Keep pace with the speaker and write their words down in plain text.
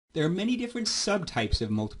There are many different subtypes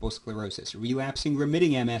of multiple sclerosis: relapsing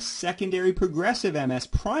remitting MS, secondary progressive MS,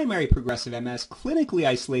 primary progressive MS, clinically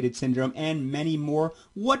isolated syndrome, and many more.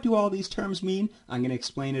 What do all these terms mean? I'm going to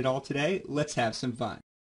explain it all today. Let's have some fun.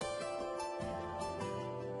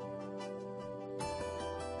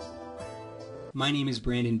 My name is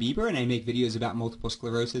Brandon Beaber, and I make videos about multiple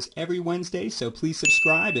sclerosis every Wednesday, so please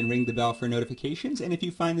subscribe and ring the bell for notifications. And if you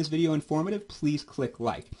find this video informative, please click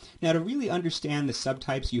like. Now, to really understand the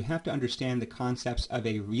subtypes, you have to understand the concepts of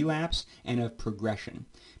a relapse and of progression.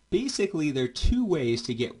 Basically, there are two ways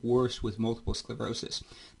to get worse with multiple sclerosis.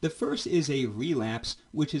 The first is a relapse,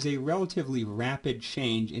 which is a relatively rapid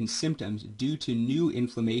change in symptoms due to new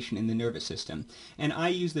inflammation in the nervous system. And I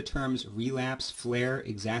use the terms relapse, flare,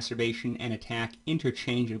 exacerbation, and attack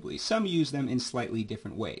interchangeably. Some use them in slightly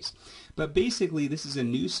different ways. But basically, this is a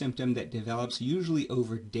new symptom that develops usually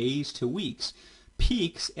over days to weeks,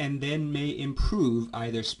 peaks, and then may improve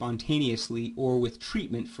either spontaneously or with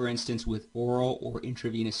treatment, for instance with oral or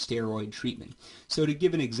intravenous steroid treatment. So to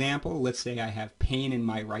give an example, let's say I have pain in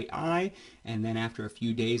my right eye, and then after a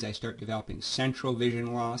few days I start developing central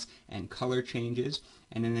vision loss and color changes,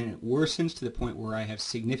 and then it worsens to the point where I have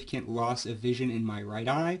significant loss of vision in my right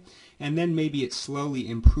eye, and then maybe it slowly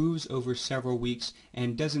improves over several weeks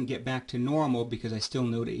and doesn't get back to normal because I still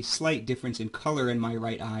note a slight difference in color in my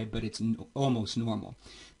right eye, but it's almost normal.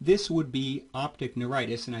 This would be optic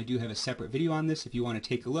neuritis, and I do have a separate video on this if you want to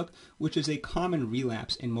take a look, which is a common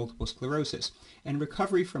relapse in multiple sclerosis. And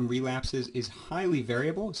recovery from relapses is highly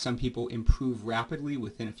variable. Some people improve rapidly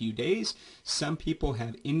within a few days. Some people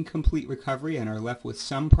have incomplete recovery and are left with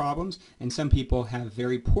some problems, and some people have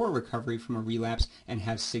very poor recovery from a relapse and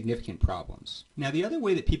have significant problems. Now, the other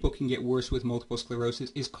way that people can get worse with multiple sclerosis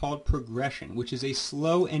is called progression, which is a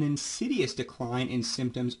slow and insidious decline in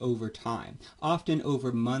symptoms over time, often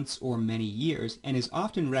over months or many years, and is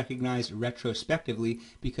often recognized retrospectively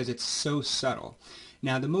because it's so subtle.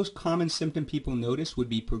 Now, the most common symptom people notice would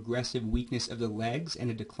be progressive weakness of the legs and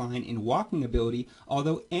a decline in walking ability,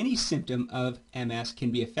 although any symptom of MS can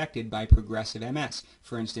be affected by progressive MS,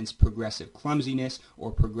 for instance, progressive clumsiness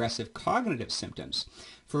or progressive cognitive symptoms.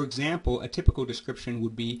 For example, a typical description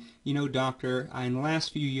would be, doctor, in the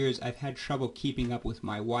last few years I've had trouble keeping up with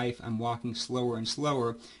my wife. I'm walking slower and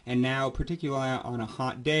slower, and now, particularly on a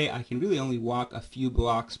hot day, I can really only walk a few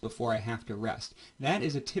blocks before I have to rest. That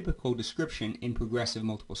is a typical description in progressive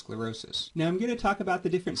multiple sclerosis. Now, I'm going to talk about the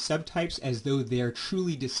different subtypes as though they're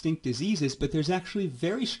truly distinct diseases, but there's actually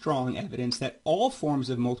very strong evidence that all forms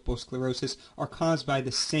of multiple sclerosis are caused by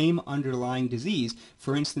the same underlying disease.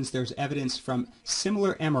 For instance, there's evidence from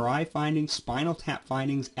similar MRI findings, spinal tap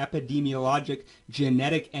findings, epidemiologic,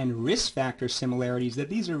 genetic, and risk factor similarities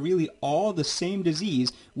that these are really all the same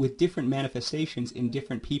disease with different manifestations in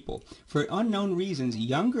different people. For unknown reasons,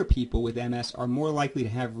 younger people with MS are more likely to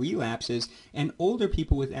have relapses, and older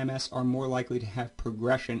people with MS are more likely to have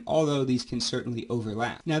progression, although these can certainly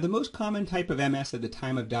overlap. Now, the most common type of MS at the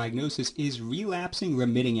time of diagnosis is relapsing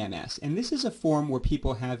remitting MS, and this is a form where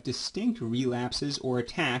people have distinct relapses or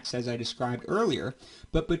attacks, as I described earlier,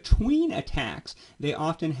 but between attacks, they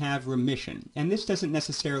often have remission. And this doesn't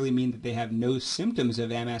necessarily mean that they have no symptoms of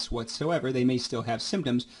MS whatsoever. They may still have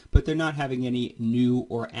symptoms, but they're not having any new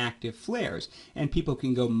or active flares. And people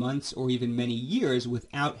can go months or even many years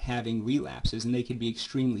without having relapses, and they can be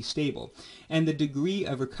extremely stable. And the degree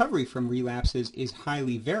of recovery from relapses is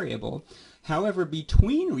highly variable. However,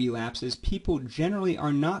 between relapses, people generally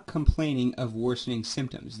are not complaining of worsening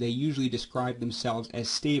symptoms. They usually describe themselves as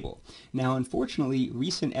stable. Now, unfortunately,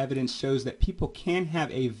 recent evidence shows that people can have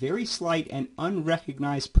a very slight and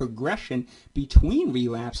unrecognized progression between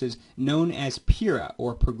relapses known as PIRA,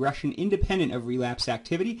 or progression independent of relapse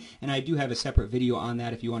activity, and I do have a separate video on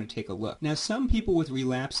that if you want to take a look. Now, some people with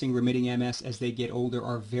relapsing remitting MS as they get older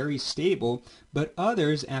are very stable, but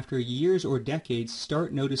others, after years or decades,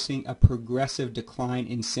 start noticing a progressive decline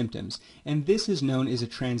in symptoms, and this is known as a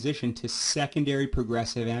transition to secondary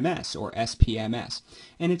progressive MS, or SPMS.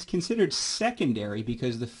 And it's considered secondary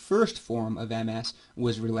because the first form of MS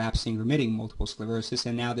was relapsing remitting multiple sclerosis,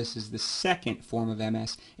 and now this is the second form of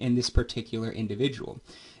MS in this particular individual.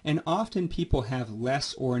 And often people have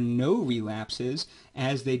less or no relapses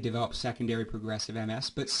as they develop secondary progressive MS,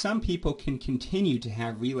 but some people can continue to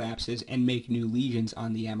have relapses and make new lesions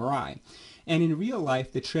on the MRI. And in real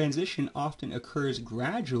life, the transition often occurs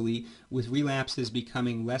gradually, with relapses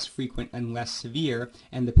becoming less frequent and less severe,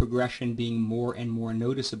 and the progression being more and more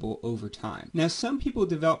noticeable over time. Now, some people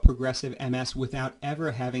develop progressive MS without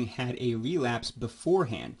ever having had a relapse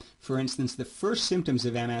beforehand. For instance, the first symptoms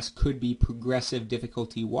of MS could be progressive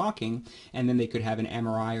difficulty walking, and then they could have an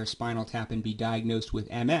MRI or spinal tap and be diagnosed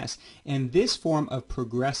with MS. And this form of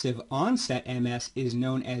progressive onset MS is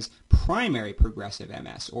known as primary progressive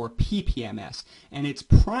MS, or PPMS. And it's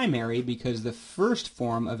primary because the first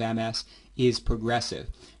form of MS is progressive.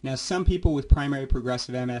 Now, some people with primary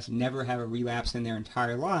progressive MS never have a relapse in their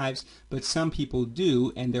entire lives, but some people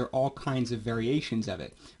do, and there are all kinds of variations of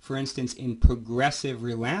it. For instance, in progressive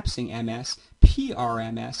relapsing MS,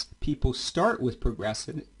 PRMS, people start with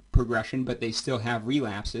progression, but they still have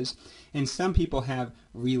relapses. And some people have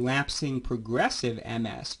relapsing progressive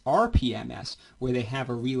MS, RPMS, where they have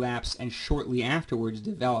a relapse and shortly afterwards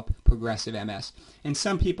develop progressive MS. And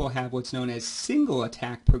some people have what's known as single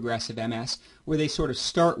attack progressive MS, where they sort of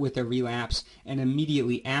start with a relapse and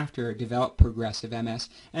immediately after develop progressive MS.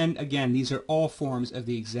 And again, these are all forms of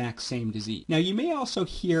the exact same disease. Now, you may also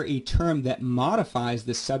hear a term that modifies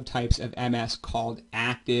the subtypes of MS called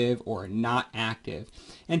active or not active.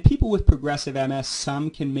 And people with progressive MS, some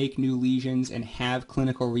can make new lesions and have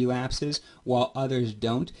clinical relapses, while others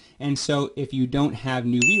don't. And so if you don't have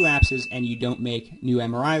new relapses and you don't make new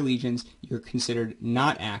MRI lesions, you're considered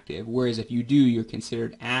not active, whereas if you do, you're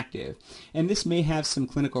considered active. And this may have some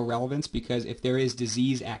clinical relevance because if there is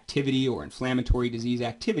disease activity or inflammatory disease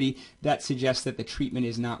activity, that suggests that the treatment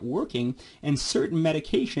is not working, and certain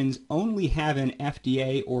medications only have an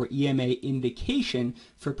FDA or EMA indication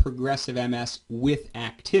for progressive MS with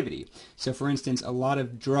activity. So for instance, a lot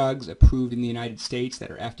of drugs approved in the United States that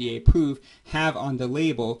are FDA approved have on the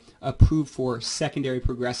label approved for secondary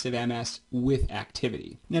progressive MS with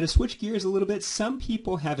activity. Now, to switch gears a little bit, some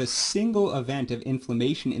people have a single event of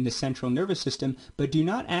inflammation in the central nervous system but do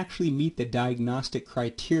not actually meet the diagnostic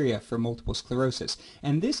criteria for multiple sclerosis,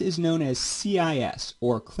 and this is known as CIS,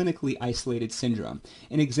 or clinically isolated syndrome.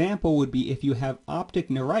 An example would be if you have optic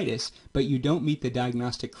neuritis but you don't meet the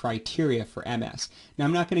diagnostic criteria for MS. Now,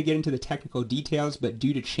 I'm not going to get into the technical details, but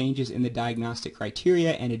due to changes in the diagnostic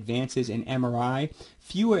criteria and advances in MRI,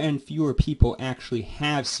 fewer and fewer people actually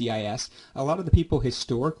have CIS. A lot of the people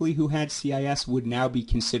historically who had CIS would now be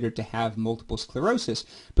considered to have multiple sclerosis.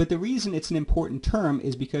 But the reason it's an important term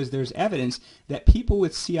is because there's evidence that people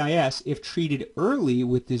with CIS, if treated early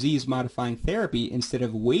with disease-modifying therapy instead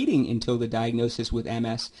of waiting until the diagnosis with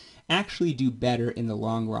MS, actually do better in the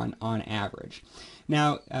long run on average.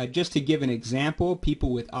 Now, just to give an example,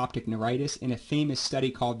 people with optic neuritis, in a famous study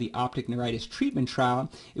called the Optic Neuritis Treatment Trial,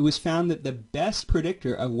 it was found that the best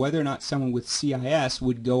predictor of whether or not someone with CIS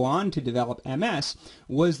would go on to develop MS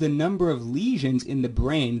was the number of lesions in the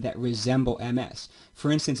brain that resemble MS. For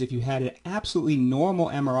instance, if you had an absolutely normal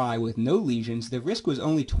MRI with no lesions, the risk was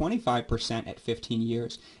only 25% at 15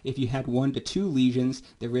 years. If you had 1 to 2 lesions,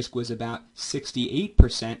 the risk was about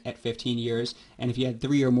 68% at 15 years. And if you had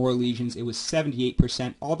 3 or more lesions, it was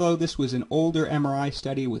 78%, although this was an older MRI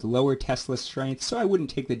study with lower Tesla strength, so I wouldn't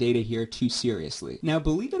take the data here too seriously. Now,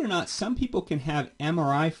 believe it or not, some people can have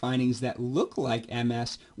MRI findings that look like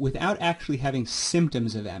MS without actually having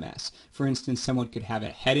symptoms of MS. For instance, someone could have a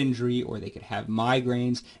head injury or they could have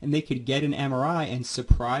migraines, and they could get an MRI, and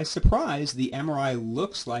surprise, surprise, the MRI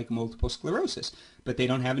looks like multiple sclerosis. But they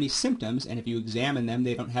don't have any symptoms, and if you examine them,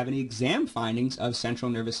 they don't have any exam findings of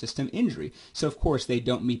central nervous system injury. So of course they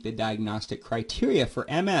don't meet the diagnostic criteria for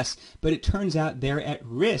MS, but it turns out they're at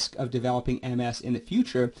risk of developing MS in the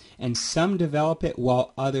future, and some develop it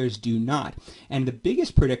while others do not. And the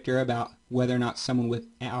biggest predictor about whether or not someone with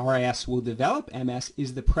RIS will develop MS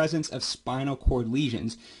is the presence of spinal cord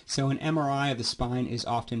lesions. So an MRI of the spine is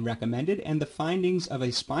often recommended, and the findings of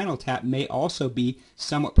a spinal tap may also be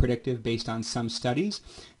somewhat predictive based on some studies.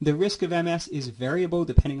 The risk of MS is variable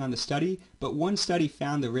depending on the study, but one study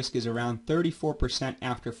found the risk is around 34%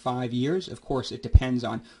 after 5 years. Of course, it depends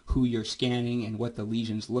on who you're scanning and what the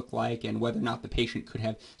lesions look like and whether or not the patient could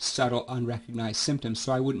have subtle unrecognized symptoms,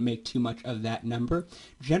 so I wouldn't make too much of that number.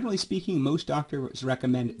 Generally speaking, most doctors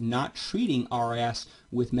recommend not treating RIS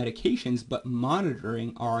with medications, but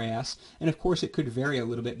monitoring RIS, and of course it could vary a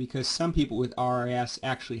little bit because some people with RIS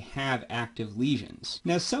actually have active lesions.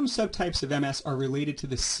 Now, some subtypes of MS are related to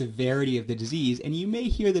the severity of the disease, and you may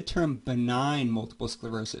hear the term benign multiple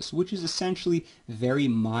sclerosis, which is essentially very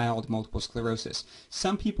mild multiple sclerosis.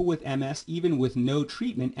 Some people with MS, even with no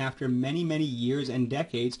treatment, after many, many years and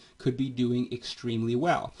decades, could be doing extremely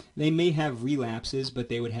well. They may have relapses, but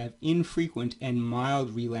they would have infrequent and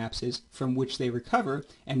mild relapses from which they recover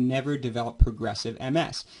older and never develop progressive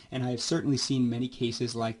MS. And I have certainly seen many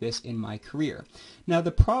cases like this in my career. Now,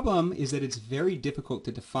 the problem is that it's very difficult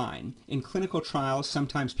to define. In clinical trials,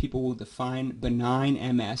 sometimes people will define benign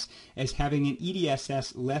MS as having an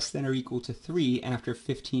EDSS less than or equal to 3 after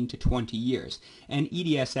 15 to 20 years. And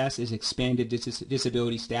EDSS is Expanded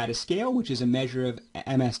Disability Status Scale, which is a measure of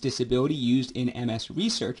MS disability used in MS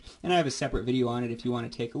research. And I have a separate video on it if you want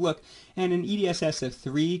to take a look. And an EDSS of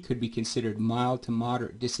 3 could be considered mild to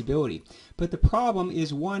moderate disability. But the problem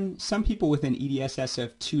is, one, some people with an EDSS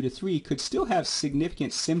of 2 to 3 could still have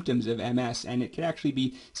significant symptoms of MS, and it could actually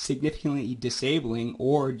be significantly disabling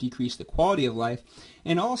or decrease the quality of life.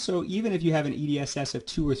 And also, even if you have an EDSS of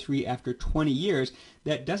 2 or 3 after 20 years,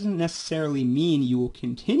 that doesn't necessarily mean you will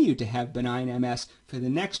continue to have benign MS for the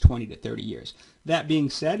next 20 to 30 years. That being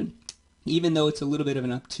said, even though it's a little bit of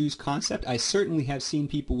an obtuse concept, I certainly have seen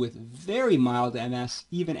people with very mild MS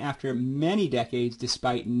even after many decades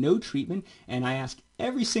despite no treatment, and I ask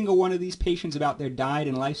every single one of these patients about their diet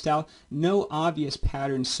and lifestyle. No obvious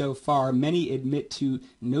patterns so far. Many admit to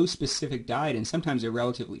no specific diet and sometimes a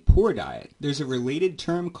relatively poor diet. There's a related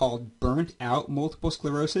term called burnt out multiple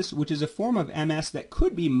sclerosis, which is a form of MS that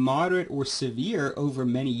could be moderate or severe over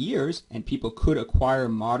many years, and people could acquire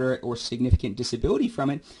moderate or significant disability from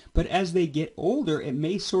it, but as they get older, it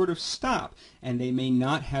may sort of stop, and they may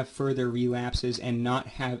not have further relapses and not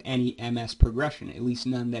have any MS progression, at least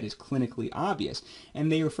none that is clinically obvious. And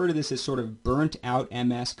they refer to this as sort of burnt out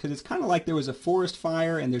MS because it's kind of like there was a forest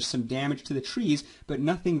fire and there's some damage to the trees, but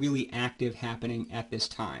nothing really active happening at this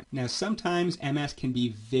time. Now, sometimes MS can be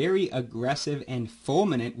very aggressive and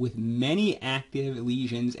fulminant with many active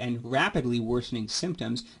lesions and rapidly worsening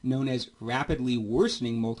symptoms, known as rapidly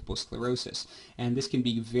worsening multiple sclerosis. And this can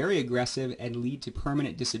be very aggressive and lead to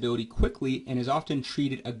permanent disability quickly, and is often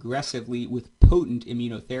treated aggressively with potent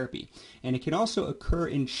immunotherapy. And it can also occur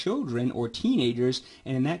in children or teenagers,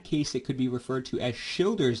 and in that case it could be referred to as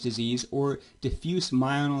Schilder's disease or diffuse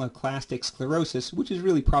myelodysplastic sclerosis, which is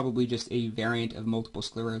really probably just a variant of multiple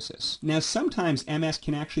sclerosis. Now, sometimes MS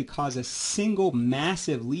can actually cause a single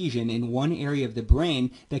massive lesion in one area of the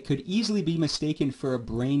brain that could easily be mistaken for a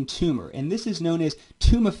brain tumor, and this is known as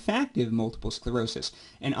tumefactive multiple sclerosis.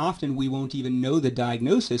 And often we won't even know the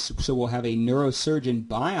diagnosis, so we'll have a neurosurgeon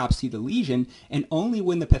biopsy the lesion, and only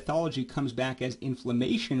when the pathology comes back as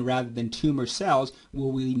inflammation rather than tumor cells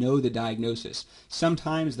will we know the diagnosis.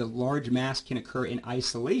 Sometimes the large mass can occur in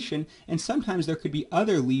isolation, and sometimes there could be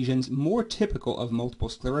other lesions more typical of multiple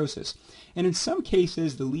sclerosis. And in some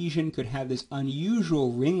cases, the lesion could have this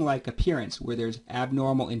unusual ring-like appearance where there's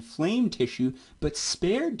abnormal inflamed tissue but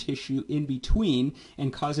spared tissue in between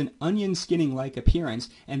and cause an onion skinning-like appearance,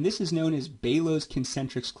 and this is known as Balo's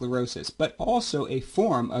concentric sclerosis, but also a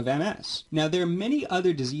form of MS. Now, there are many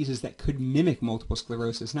other diseases that could mimic multiple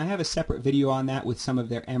sclerosis, and I have a separate video on that with some of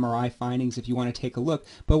their MRI findings if you want to take a look,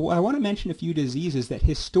 but I want to mention a few diseases that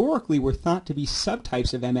historically were thought to be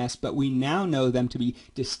subtypes of MS, but we now know them to be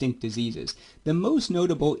distinct diseases. The most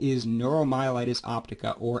notable is Neuromyelitis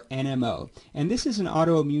Optica, or NMO, and this is an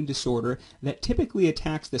autoimmune disorder that typically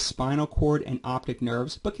attacks the spinal cord and optic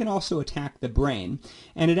nerves, but can also attack the brain,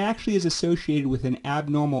 and it actually is associated with an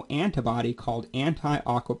abnormal antibody called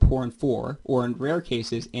anti-aquaporin 4, or in rare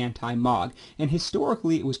cases, anti-MOG, and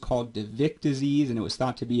historically it was called de Vick disease, and it was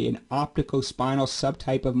thought to be an opticospinal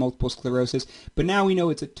subtype of multiple sclerosis, but now we know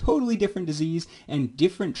it's a totally different disease, and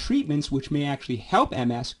different treatments which may actually help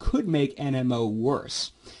MS could make NMO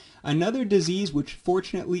worse. Another disease which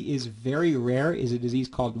fortunately is very rare is a disease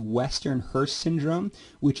called Western Hurst syndrome,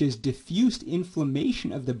 which is diffuse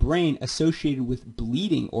inflammation of the brain associated with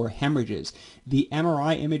bleeding or hemorrhages. The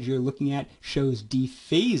MRI image you're looking at shows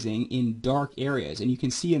dephasing in dark areas, and you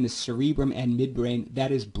can see in the cerebrum and midbrain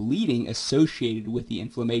that is bleeding associated with the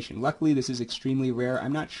inflammation. Luckily, this is extremely rare.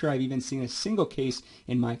 I'm not sure I've even seen a single case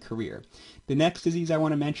in my career. The next disease I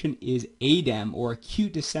want to mention is ADEM, or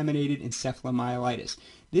Acute Disseminated Encephalomyelitis.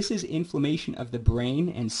 This is inflammation of the brain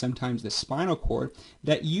and sometimes the spinal cord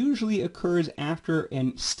that usually occurs after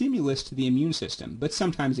a stimulus to the immune system, but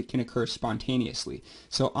sometimes it can occur spontaneously.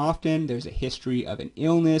 So often there's a history of an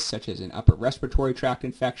illness, such as an upper respiratory tract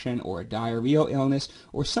infection or a diarrheal illness,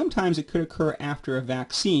 or sometimes it could occur after a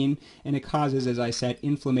vaccine, and it causes, as I said,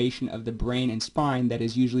 inflammation of the brain and spine that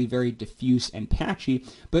is usually very diffuse and patchy,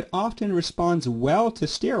 but often responds well to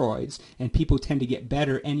steroids, and people tend to get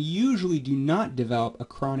better and usually do not develop a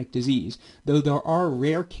chronic disease, though there are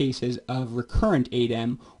rare cases of recurrent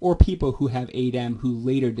ADEM or people who have ADEM who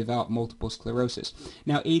later develop multiple sclerosis.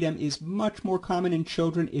 Now, ADEM is much more common in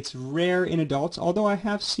children. It's rare in adults, although I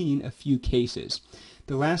have seen a few cases.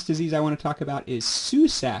 The last disease I want to talk about is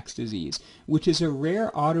Susac's disease, which is a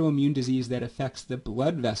rare autoimmune disease that affects the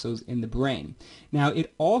blood vessels in the brain. Now,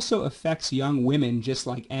 it also affects young women just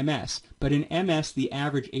like MS, but in MS, the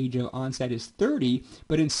average age of onset is 30,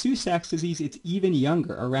 but in Susac's disease, it's even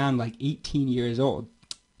younger, around like 18 years old.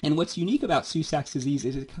 And what's unique about Susac's disease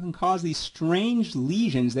is it can cause these strange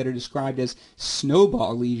lesions that are described as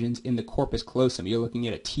snowball lesions in the corpus callosum. You're looking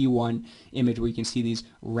at a T1 image where you can see these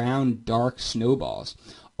round, dark snowballs.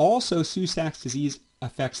 Also, Susac's disease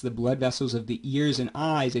affects the blood vessels of the ears and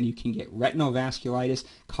eyes, and you can get retinal vasculitis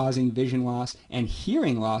causing vision loss and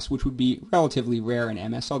hearing loss, which would be relatively rare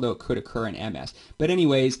in MS, although it could occur in MS. But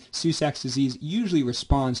anyways, Susac's disease usually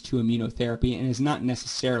responds to immunotherapy and is not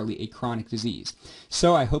necessarily a chronic disease.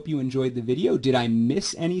 So I hope you enjoyed the video. Did I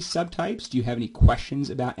miss any subtypes? Do you have any questions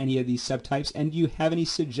about any of these subtypes? And do you have any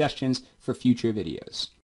suggestions for future videos?